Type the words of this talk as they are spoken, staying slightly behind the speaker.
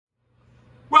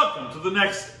Welcome to the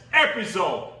next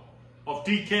episode of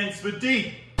Decants with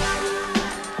D.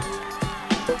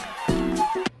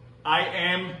 I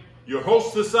am your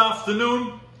host this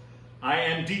afternoon. I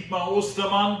am Dietmar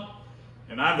Ostermann,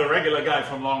 and I'm the regular guy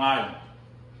from Long Island.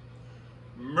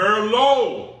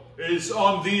 Merlot is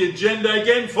on the agenda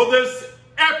again for this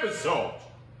episode.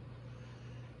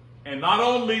 And not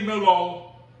only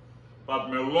Merlot, but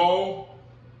Merlot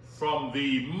from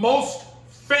the most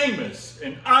famous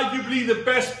and arguably the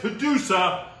best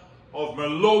producer of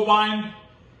Merlot wine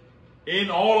in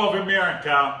all of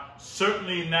America,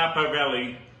 certainly Napa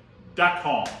Valley,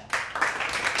 Duckhorn.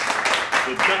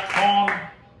 The Duckhorn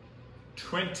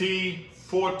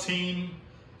 2014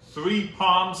 Three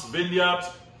Palms Vineyard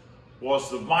was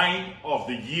the wine of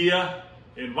the year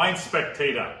in Wine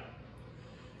Spectator.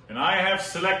 And I have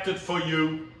selected for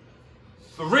you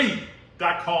 3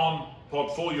 Duckhorn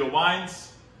portfolio wines.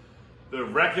 The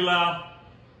regular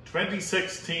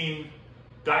 2016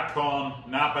 Duckhorn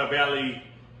Napa Valley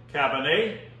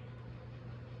Cabernet,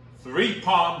 Three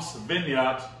Palms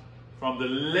Vineyard from the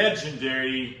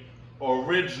legendary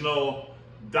original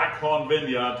Duckhorn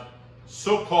Vineyard,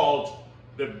 so-called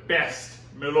the best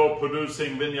Merlot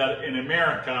producing vineyard in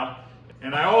America.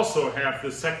 And I also have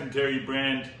the secondary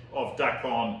brand of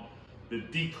Duckhorn, the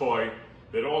Decoy,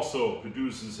 that also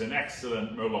produces an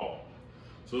excellent Merlot.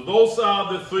 So those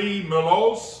are the 3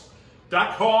 Merlots.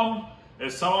 Duckhorn,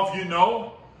 as some of you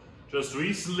know, just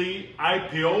recently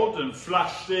IPO'd and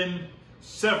flushed in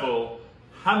several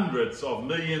hundreds of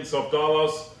millions of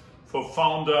dollars for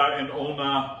founder and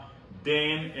owner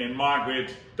Dan and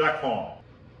Margaret Duckhorn.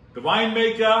 The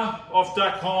winemaker of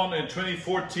Duckhorn in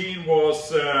 2014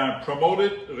 was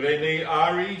promoted, Renee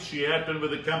Ari. She had been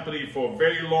with the company for a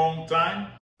very long time.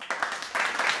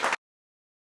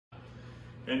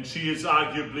 And she is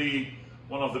arguably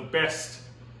one of the best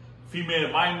female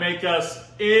winemakers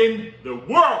in the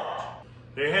world.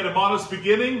 They had a modest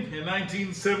beginning in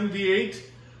 1978.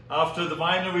 After the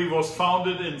winery was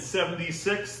founded in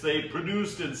 76, they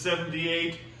produced in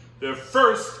 78 their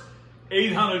first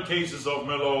 800 cases of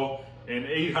Merlot and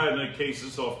 800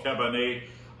 cases of Cabernet.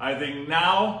 I think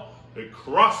now,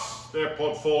 across their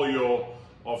portfolio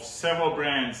of several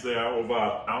brands, there are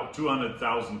over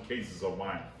 200,000 cases of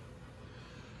wine.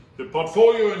 The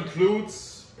portfolio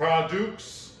includes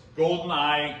Paradux, Golden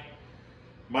Eye,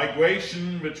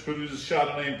 Migration, which produces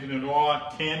Chardonnay and Pinot Noir,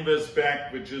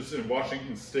 Canvasback, which is in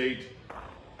Washington State.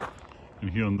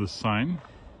 And here on this sign,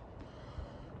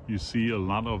 you see a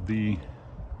lot of the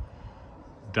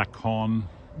Duckhorn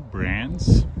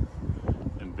brands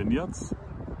and vineyards.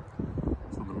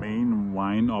 So the main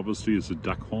wine obviously is a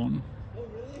Duckhorn.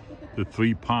 The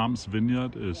Three Palms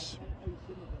Vineyard is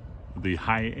the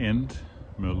high-end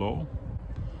Merlot.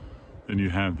 Then you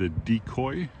have the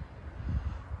Decoy,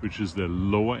 which is the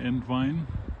lower end wine.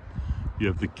 You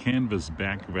have the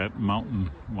Canvasback Red Mountain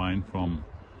wine from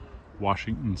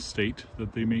Washington State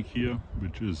that they make here,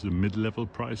 which is a mid-level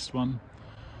priced one.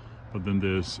 But then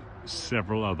there's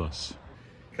several others.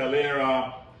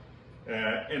 Calera,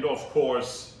 and of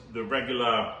course the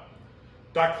regular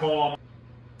Duckhorn.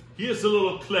 Here's a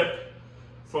little clip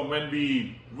from when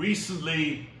we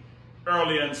recently,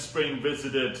 earlier in spring,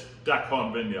 visited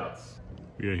Duckhorn Vineyards.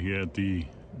 We are here at the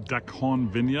Duckhorn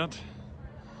Vineyard,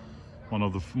 one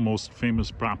of the most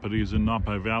famous properties in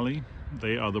Napa Valley.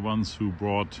 They are the ones who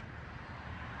brought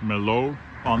Merlot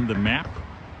on the map.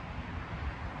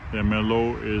 Their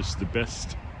Merlot is the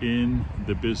best in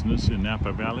the business in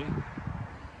Napa Valley.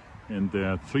 And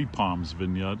their Three Palms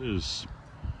Vineyard is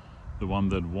the one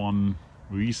that won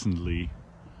recently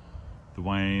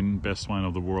the best wine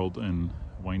of the world in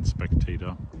Wine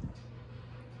Spectator.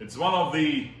 It's one of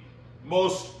the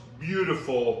most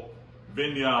beautiful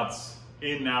vineyards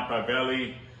in Napa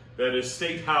Valley. That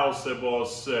estate house that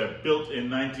was built in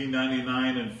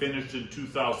 1999 and finished in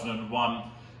 2001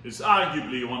 is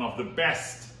arguably one of the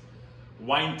best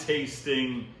wine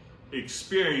tasting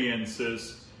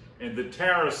experiences. And the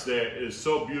terrace there is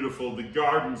so beautiful, the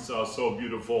gardens are so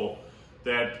beautiful,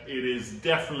 that it is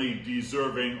definitely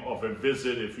deserving of a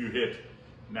visit if you hit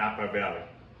Napa Valley.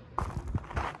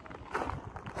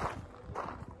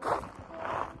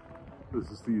 This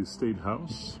is the estate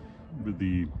house with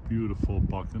the beautiful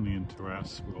balcony and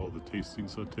terrace where all the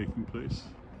tastings are taking place.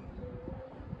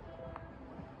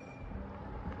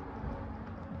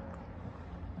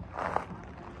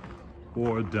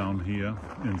 Or down here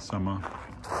in summer,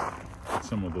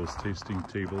 some of those tasting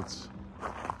tables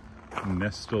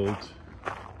nestled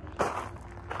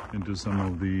into some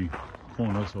of the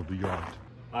corners of the yard.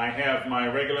 I have my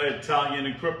regular Italian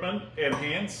equipment at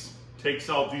hand, takes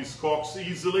out these corks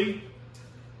easily,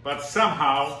 but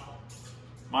somehow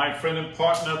My friend and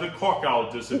partner, the cork owl,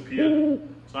 disappeared.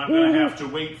 So I'm going to have to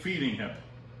wait feeding him.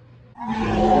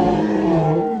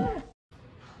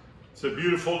 It's a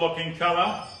beautiful looking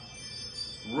color.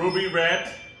 Ruby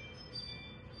red.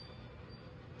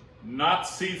 Not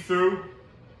see-through.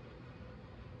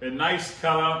 A nice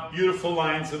color. Beautiful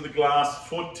lines in the glass.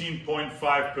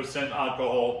 14.5%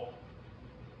 alcohol.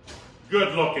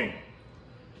 Good looking.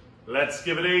 Let's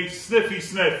give it a sniffy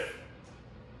sniff.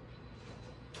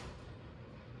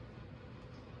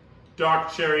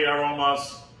 Dark cherry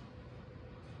aromas.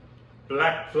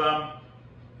 Black plum.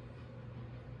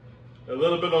 A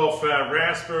little bit of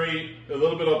raspberry, a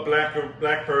little bit of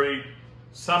blackberry,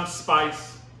 some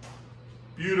spice.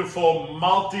 Beautiful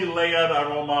multi-layered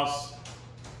aromas.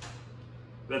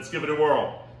 Let's give it a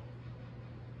whirl.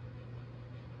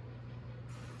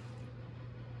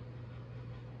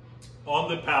 On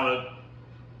the palate,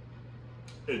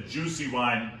 a juicy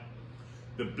wine.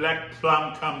 The black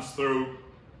plum comes through,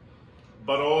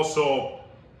 but also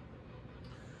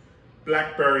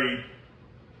blackberry,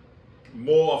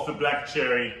 more of the black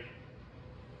cherry,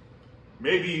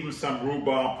 maybe even some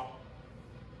rhubarb,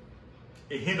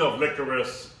 a hint of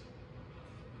licorice,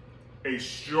 a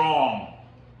strong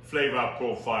flavor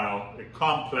profile, a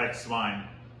complex wine.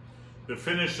 The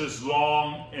finish is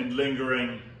long and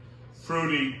lingering,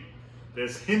 fruity.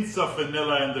 There's hints of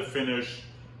vanilla in the finish,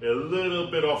 a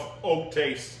little bit of oak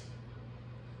taste.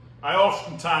 I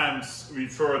oftentimes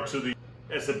refer to the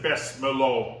as the best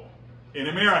Merlot in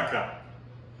America.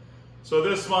 So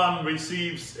this one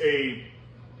receives a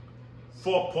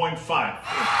 4.5.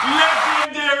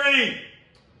 Legendary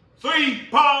 3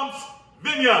 Palms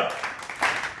Vineyard.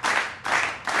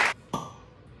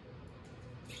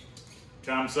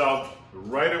 Comes out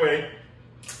right away.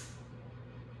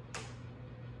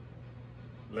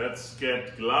 Let's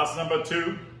get glass number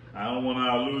 2. I don't want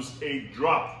to lose a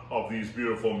drop of these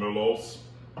beautiful Merlots.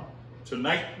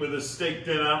 Tonight with a steak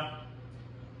dinner,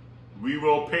 we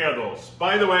will pair those.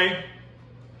 By the way,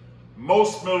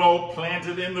 most Merlot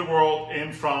planted in the world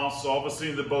in France, obviously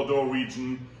in the Bordeaux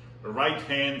region,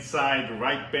 right-hand side,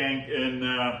 right bank in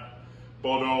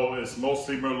Bordeaux is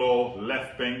mostly Merlot,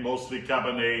 left bank mostly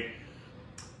Cabernet.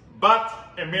 But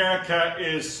America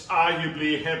is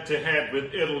arguably head-to-head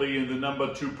with Italy in the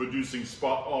number 2 producing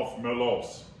spot of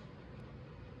Merlots.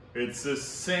 It's the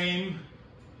same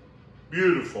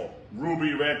beautiful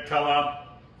ruby red color,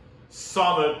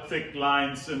 solid thick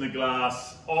lines in the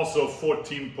glass, also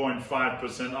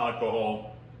 14.5%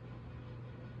 alcohol.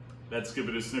 Let's give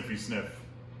it a sniffy sniff.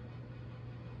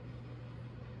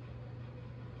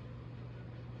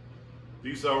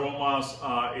 These aromas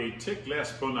are a tick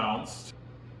less pronounced.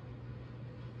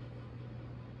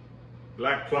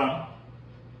 Black plum,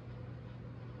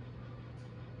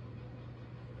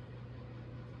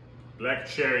 black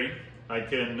cherry. I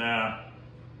can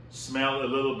smell a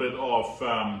little bit of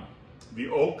the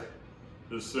oak.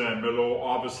 This Merlot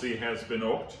obviously has been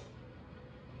oaked.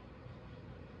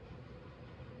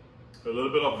 A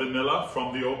little bit of vanilla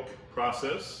from the oak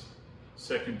process.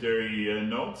 Secondary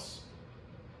notes.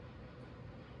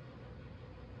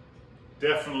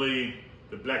 Definitely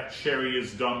the black cherry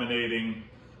is dominating,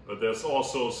 but there's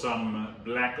also some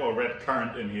black or red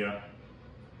currant in here.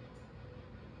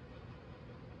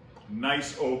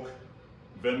 Nice oak,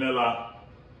 vanilla,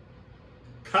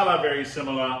 color very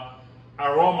similar,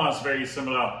 aromas very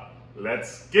similar.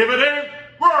 Let's give it a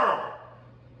whirl.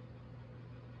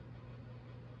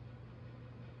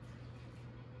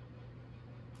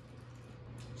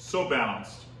 So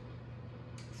balanced,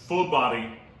 full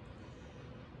body,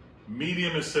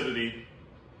 medium acidity,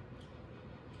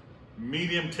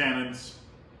 medium tannins,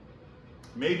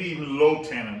 maybe even low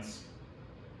tannins,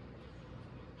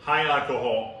 high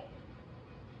alcohol,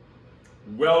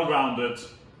 well-rounded,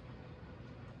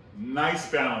 nice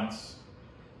balance.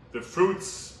 The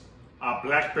fruits are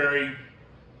blackberry,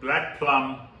 black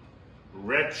plum,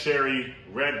 red cherry,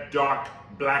 red dark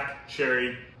black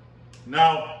cherry.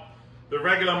 Now, the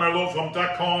regular Merlot from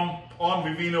Duckhorn on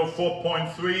Vivino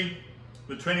 4.3.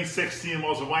 The 2016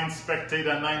 was a Wine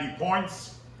Spectator 90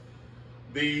 points.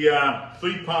 The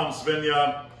Three Palms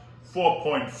Vineyard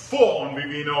 4.4 on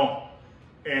Vivino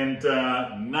and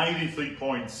 93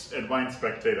 points at Wine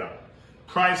Spectator.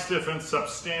 Price difference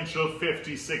substantial,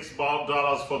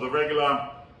 $56 for the regular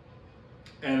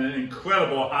and an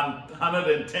incredible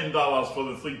 $110 for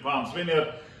the Three Palms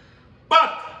Vineyard.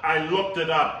 But I looked it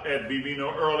up at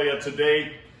Vivino earlier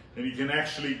today and you can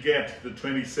actually get the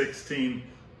 2016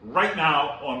 right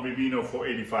now on Vivino for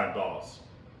 $85.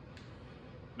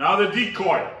 Now the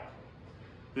Decoy.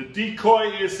 The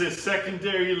Decoy is a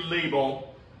secondary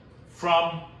label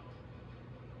from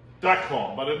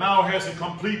Duckhorn, but it now has a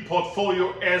complete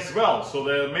portfolio as well. So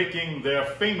they're making their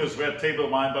famous red table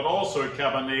wine, but also a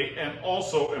Cabernet, and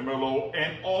also a Merlot,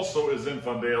 and also a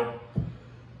Zinfandel.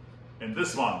 And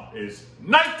this one is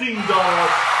 $19.41,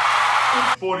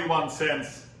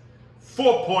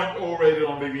 4.0 rated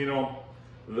on Vivino.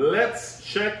 Let's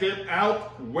check it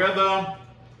out whether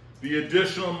the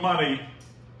additional money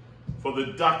for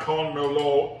the Duckhorn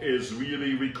Merlot is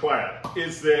really required.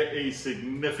 Is there a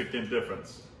significant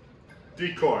difference?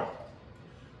 Decoy.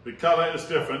 The color is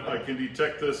different. I can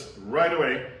detect this right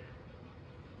away.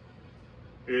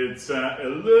 It's a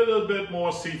little bit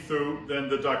more see-through than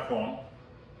the Duckhorn.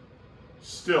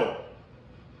 Still,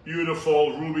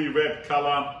 beautiful ruby red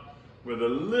color with a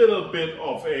little bit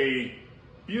of a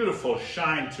beautiful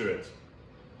shine to it.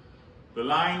 The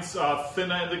lines are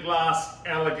thinner in the glass,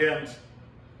 elegant,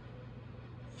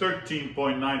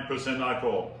 13.9%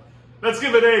 alcohol. Let's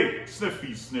give it a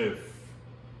sniffy sniff.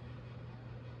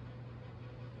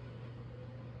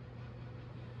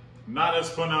 Not as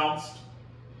pronounced.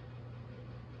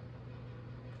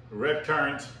 Red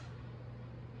currant.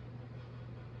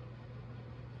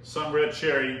 Some red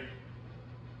cherry.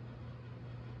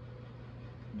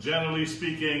 Generally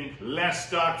speaking,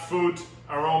 less dark fruit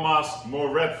aromas, more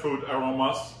red fruit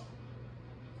aromas.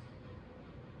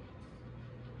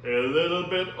 A little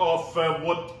bit of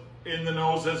wood in the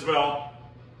nose as well.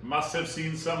 Must have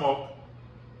seen some oak.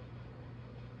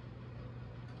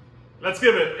 Let's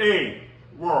give it a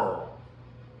whirl.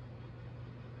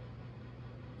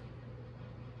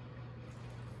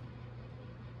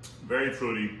 Very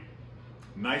fruity,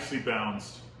 nicely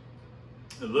balanced,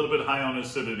 a little bit high on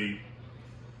acidity,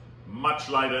 much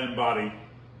lighter in body,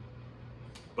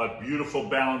 but beautiful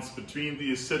balance between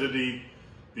the acidity,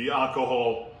 the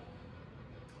alcohol,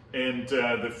 and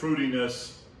the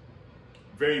fruitiness.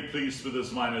 Very pleased with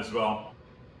this wine as well.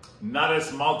 Not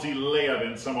as multi-layered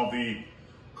in some of the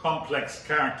complex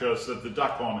characters that the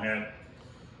Duckhorn had,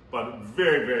 but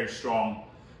very, very strong.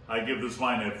 I give this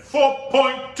wine a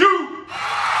 4.2!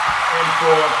 And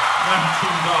for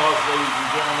 $19, ladies and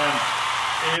gentlemen,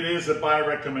 it is a buy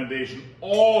recommendation.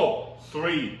 All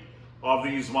three of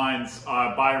these wines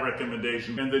are buy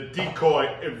recommendation. And the Decoy,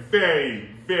 a very,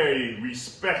 very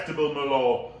respectable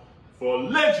Merlot for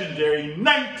legendary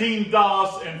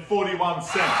 $19.41.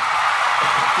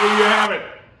 Here you have it.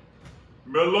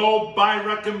 Merlot buy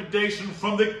recommendation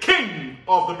from the king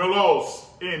of the Merlots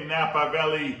in Napa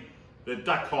Valley, the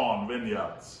Duckhorn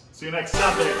Vineyards. See you next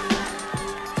Sunday.